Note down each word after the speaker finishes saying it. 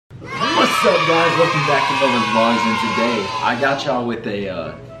What's up, guys? Welcome back to BubbasVlogs, and today I got y'all with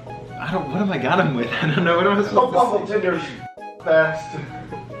a what have I got him with? I don't know what I'm supposed Bumble Tinder fast.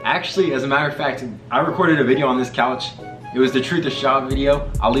 Actually, as a matter of fact, I recorded a video on this couch. It was the truth or shot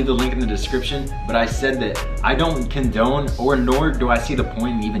video. I'll leave the link in the description, but I said that I don't condone or nor do I see the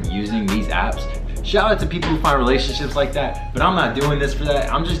point in even using these apps. Shout out to people who find relationships like that, but I'm not doing this for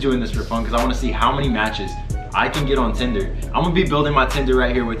that. I'm just doing this for fun because I want to see how many matches I can get on Tinder. I'm gonna be building my Tinder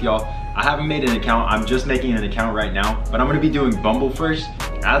right here with y'all. I haven't made an account. I'm just making an account right now, but I'm gonna be doing Bumble first.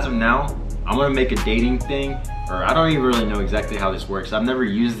 As of now, I'm gonna make a dating thing, or I don't even really know exactly how this works. I've never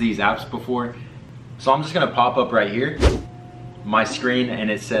used these apps before. So I'm just gonna pop up right here, my screen, and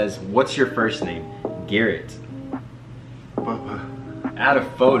it says, what's your first name? Garrett. Add a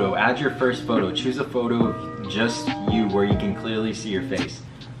photo, add your first photo. Choose a photo of just you where you can clearly see your face.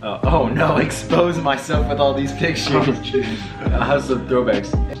 Oh no, expose myself with all these pictures. I have some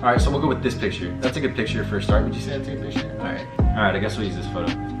throwbacks. All right, so we'll go with this picture. That's a good picture for a start. Would you say that's a good picture? All right, I guess we'll use this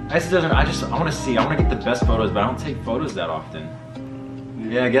photo. I wanna see, I wanna get the best photos, but I don't take photos that often.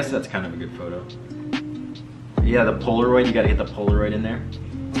 Yeah, I guess that's kind of a good photo. Yeah, the Polaroid, you gotta get the Polaroid in there.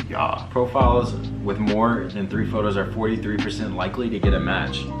 Yeah. Profiles with more than 3 photos are 43% likely to get a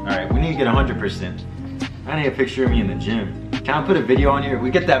match. All right, we need to get 100%. I need a picture of me in the gym. Can I put a video on here?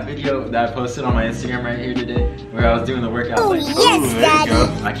 We get that video that I posted on my Instagram right here today, where I was doing the workout. Oh, like, yes, Daddy.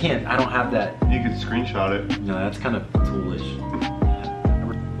 I don't have that. You could screenshot it. No, that's kind of toolish.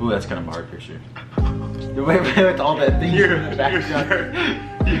 Ooh, that's kind of a hard picture. Wait, with all that thing in the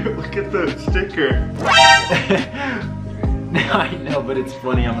background. Look at the sticker. I know, but it's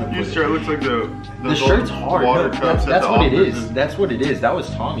funny. I'm gonna put Your shirt looks like the shirt's hard. No, that's what it is. Office. That's what it is. That was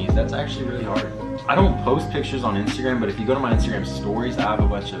Tommy's. That's actually really hard. I don't post pictures on Instagram, but if you go to my Instagram stories, I have a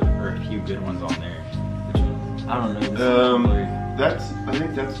bunch of, or a few good ones on there. Which one? I don't know. I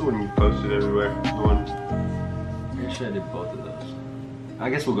think that's the one you posted everywhere. The one. Pretty sure I did both of those. I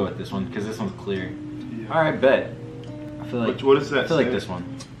guess we'll go with this one because this one's clear. Yeah. All right, bet. I feel like. What does that I feel say? like this one.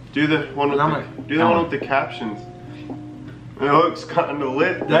 Do the one with one with the captions. It looks kind of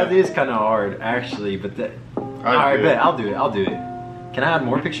lit. That is kind of hard, actually, but that. Alright, bet. I'll do it. I'll do it. Can I add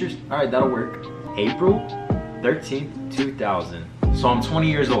more pictures? Alright, that'll work. April 13th, 2000. So I'm 20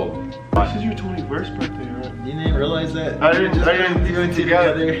 years old. This is your 21st birthday, right? You didn't realize that? I didn't do it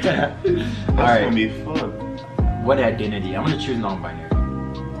together. That's Alright. gonna be fun. What identity? I'm gonna choose non-binary.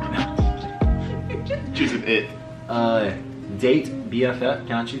 Choose an it. Date, BFF.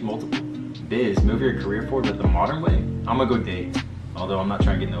 Can I choose multiple? Biz, move your career forward with the modern way. I'm gonna go date. Although I'm not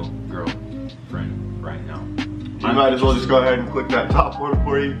trying to get no girlfriend right now. You might as well just go ahead and click that top one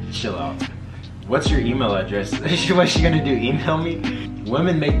for you. Chill out. What's your email address? What's she gonna do? Email me?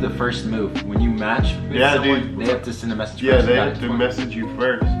 Women make the first move. When you match with someone, they have to send a message first. Yeah, they have to message you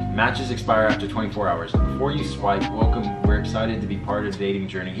first. Matches expire after 24 hours. Before you swipe, welcome. We're excited to be part of the dating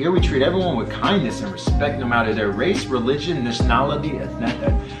journey. Here we treat everyone with kindness and respect, no matter their race, religion, nationality,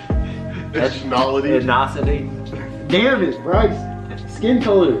 ethnicity. Damn it, Bryce. Skin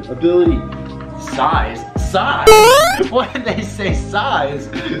color, ability, size. What did they say? Size?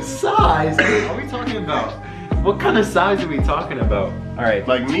 What are we talking about? What kind of size are we talking about? All right.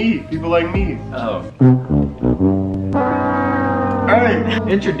 Like me. People like me. Oh. All right.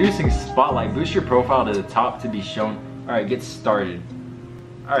 Introducing Spotlight. Boost your profile to the top to be shown. All right, get started.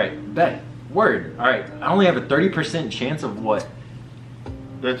 All right, bet. Word. All right, I only have a 30% chance of what?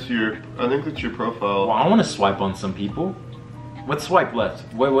 I think that's your profile. Well, I want to swipe on some people. Let's swipe left.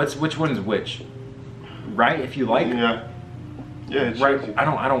 Which one's which? Right, if you like. Yeah. Yeah. Right. I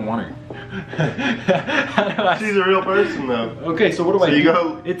don't want her. She's a real person though. Okay, so what do I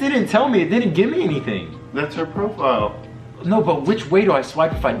do? It didn't tell me. It didn't give me anything. That's her profile. No, but which way do I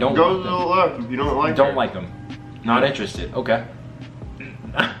swipe if I don't? Go like to them? the left if you don't like. Don't like them. Not interested. Okay.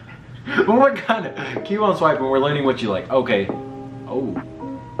 Well, what kind of? Keep on swiping. We're learning what you like. Okay. Oh.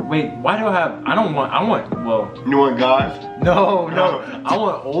 Wait, why do I have, I want, well. You want guys? No. I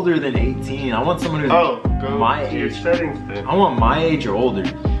want older than 18. I want someone who's my age. Your settings thing. I want my age or older.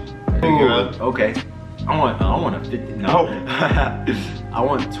 There you go. Okay. I want a 50, no. I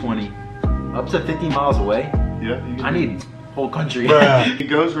want 20. Up to 50 miles away? Yeah. I need whole country. It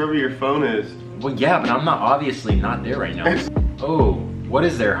goes wherever your phone is. Well, yeah, but I'm obviously not there right now. Oh, what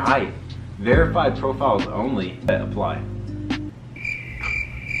is their height? Verified profiles only. Apply.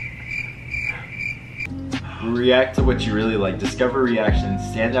 React to what you really like. Discover reactions.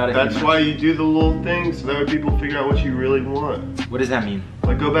 Stand out. That's why you do the little things so that way people figure out what you really want. What does that mean?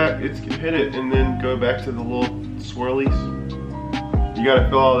 Like go back, hit it, and then go back to the little swirlies. You gotta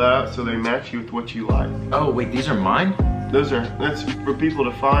fill all that out so they match you with what you like. Oh wait, these are mine? That's for people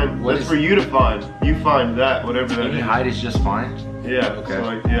to find. That's for you to find. You find that, whatever that is. Any height is just fine? Yeah, okay. So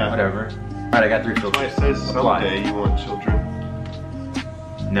like, yeah. Whatever. Alright, I got 3 filters. That's why it says someday you want children.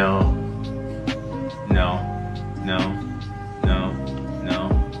 No. No. No. No. No.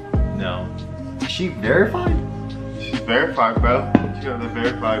 No. Is she verified? She's verified, bro. She got the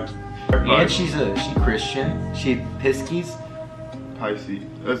verified. And she Christian. She Piskies. Pisces.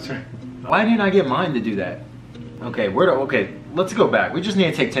 That's right. Why didn't I get mine to do that? Okay, okay, let's go back. We just need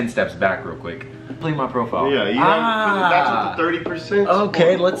to take 10 steps back real quick. Complete my profile. Yeah, you that's what the 30%.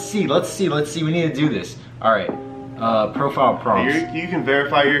 Okay, let's see. We need to do this. All right. Profile prompts. You can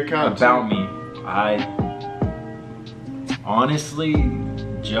verify your account. About me. I honestly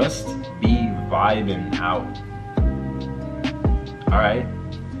just be vibing out. All right.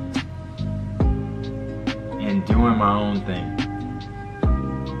 And doing my own thing.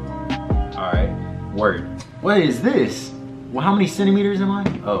 All right. Word. What is this? Well, how many centimeters am I?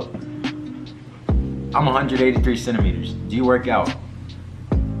 Oh. I'm 183 centimeters. Do you work out?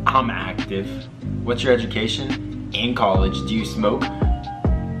 I'm active. What's your education? In college. Do you smoke?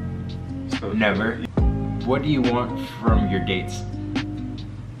 Never. What do you want from your dates?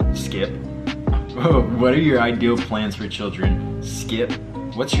 Skip. What are your ideal plans for children? Skip.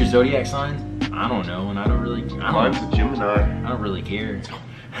 What's your zodiac sign? I don't know, and Mine's a Gemini. I don't really care.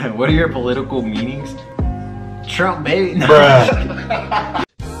 What are your political meanings? Trump, baby. No. Bruh.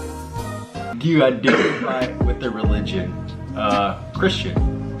 Do you identify with the religion? Christian.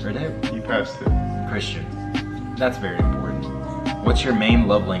 Right there. You passed it. Christian. That's very important. What's your main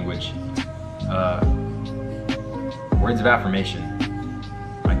love language? Words of affirmation.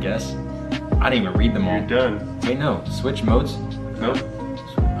 I guess. I didn't even read them all. You're done. Wait, no. Switch modes? Nope.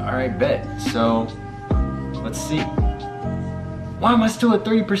 Alright, bet. So, let's see. Why am I still at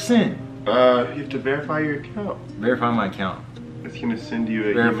 30%? You have to verify your account. Verify my account. It's gonna send you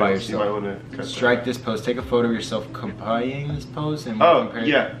a Verify email, yourself. so you might wanna cut Strike this post. Take a photo of yourself copying this post and compare.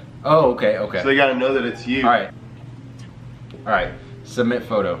 Yeah. Oh, okay, okay. So they gotta know that it's you. Alright. Alright. Submit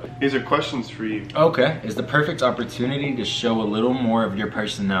photo. These are questions for you. Okay. Is the perfect opportunity to show a little more of your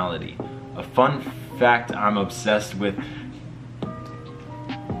personality. A fun fact I'm obsessed with.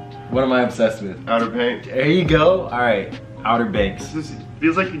 What am I obsessed with? Outer Banks. There you go. Alright. Outer Banks. This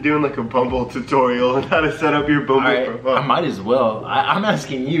feels like you're doing like a Bumble tutorial on how to set up your Bumble profile. I might as well. I'm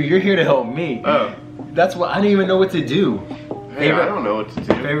asking you. You're here to help me. Oh. That's what I didn't even know what to do. Hey, I don't know what to do.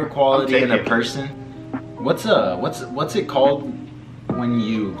 Favorite quality in a person. What's it called when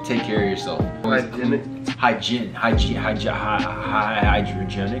you take care of yourself? Hygienic.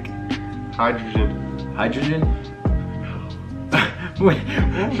 Hydrogenic. Hydrogen.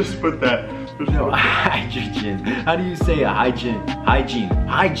 Just put that. No, hydrogen. How do you say a hygiene?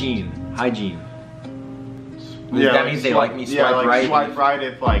 Yeah, that means they like me. Swipe right. Swipe right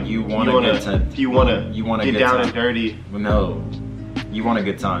if like you want a good time. If you wanna get down and dirty. No, you want a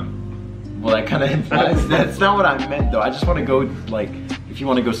good time. Well, that kind of implies that's not what I meant though. I just want to go like if you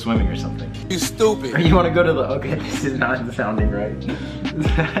want to go swimming or something. You stupid. Or you want to go to the. Okay, this is not sounding right.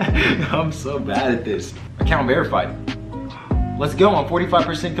 I'm so bad at this. Account verified. Let's go. I'm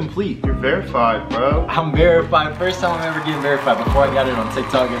 45% complete. You're verified, bro. I'm verified. First time I'm ever getting verified. Before I got it on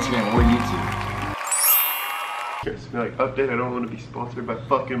TikTok, Instagram, or YouTube. It's be like, update, I don't want to be sponsored by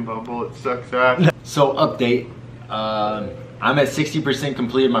fucking Bumble, it sucks ass. So update, I'm at 60%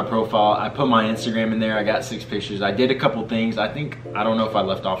 completed my profile. I put my Instagram in there, I got 6 pictures. I did a couple things, I don't know if I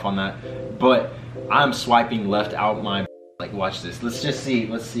left off on that, but I'm swiping left out my, like watch this. Let's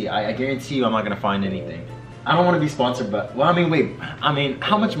see, I guarantee you I'm not gonna find anything. I don't want to be sponsored, but, well,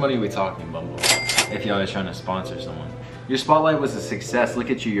 how much money are we talking, Bumble? If y'all are trying to sponsor someone. Your spotlight was a success.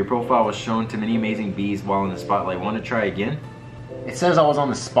 Look at you. Your profile was shown to many amazing bees while in the spotlight. Want to try again? It says I was on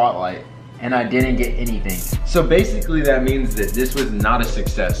the spotlight and I didn't get anything. So basically that means that this was not a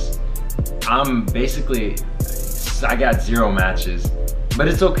success. I got 0 matches. But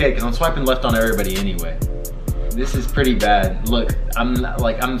it's okay because I'm swiping left on everybody anyway. This is pretty bad. Look,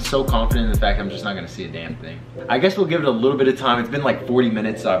 I'm so confident in the fact I'm just not gonna see a damn thing. I guess we'll give it a little bit of time. It's been like 40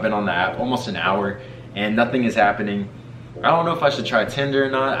 minutes I've been on the app, almost an hour, and nothing is happening. I don't know if I should try Tinder or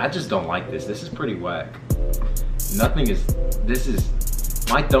not. I just don't like this. This is pretty whack.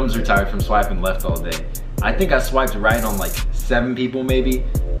 My thumbs are tired from swiping left all day. I think I swiped right on like 7 people maybe.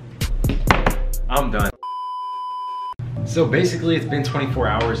 I'm done. So basically it's been 24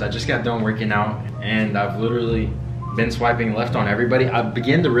 hours. I just got done working out and I've literally been swiping left on everybody. I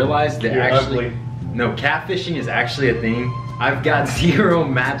began to realize that no, catfishing is actually a thing. I've got 0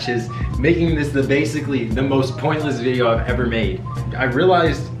 matches, making this basically the most pointless video I've ever made. I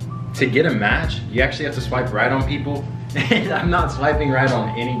realized to get a match, you actually have to swipe right on people And I'm not swiping right on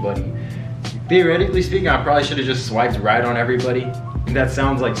anybody. Theoretically speaking, I probably should have just swiped right on everybody. That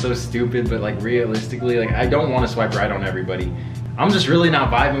sounds like so stupid, but like realistically, like I don't want to swipe right on everybody. I'm just really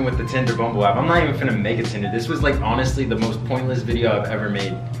not vibing with the Tinder Bumble app. I'm not even finna make a Tinder. This was like honestly the most pointless video I've ever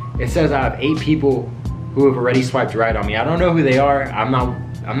made. It says I have 8 people who have already swiped right on me. I don't know who they are. I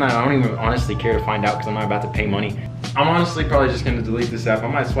don't even honestly care to find out because I'm not about to pay money. I'm honestly probably just gonna delete this app. I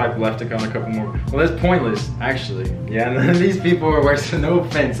might swipe left to count a couple more. Well, that's pointless, actually. Yeah, none of these people are worse, no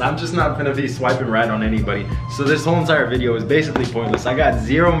offense. I'm just not gonna be swiping right on anybody. So this whole entire video is basically pointless. I got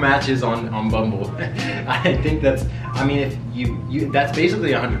 0 matches on Bumble. I think that's, I mean, if that's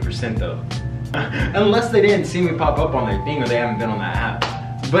basically 100% though. Unless they didn't see me pop up on their thing or they haven't been on that app.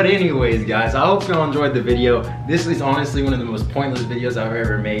 But anyways, guys, I hope y'all enjoyed the video. This is honestly one of the most pointless videos I've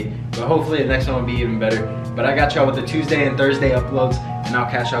ever made. But hopefully the next one will be even better. But I got y'all with the Tuesday and Thursday uploads. And I'll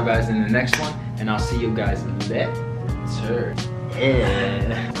catch y'all guys in the next one. And I'll see you guys later.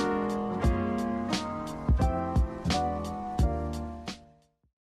 Yeah.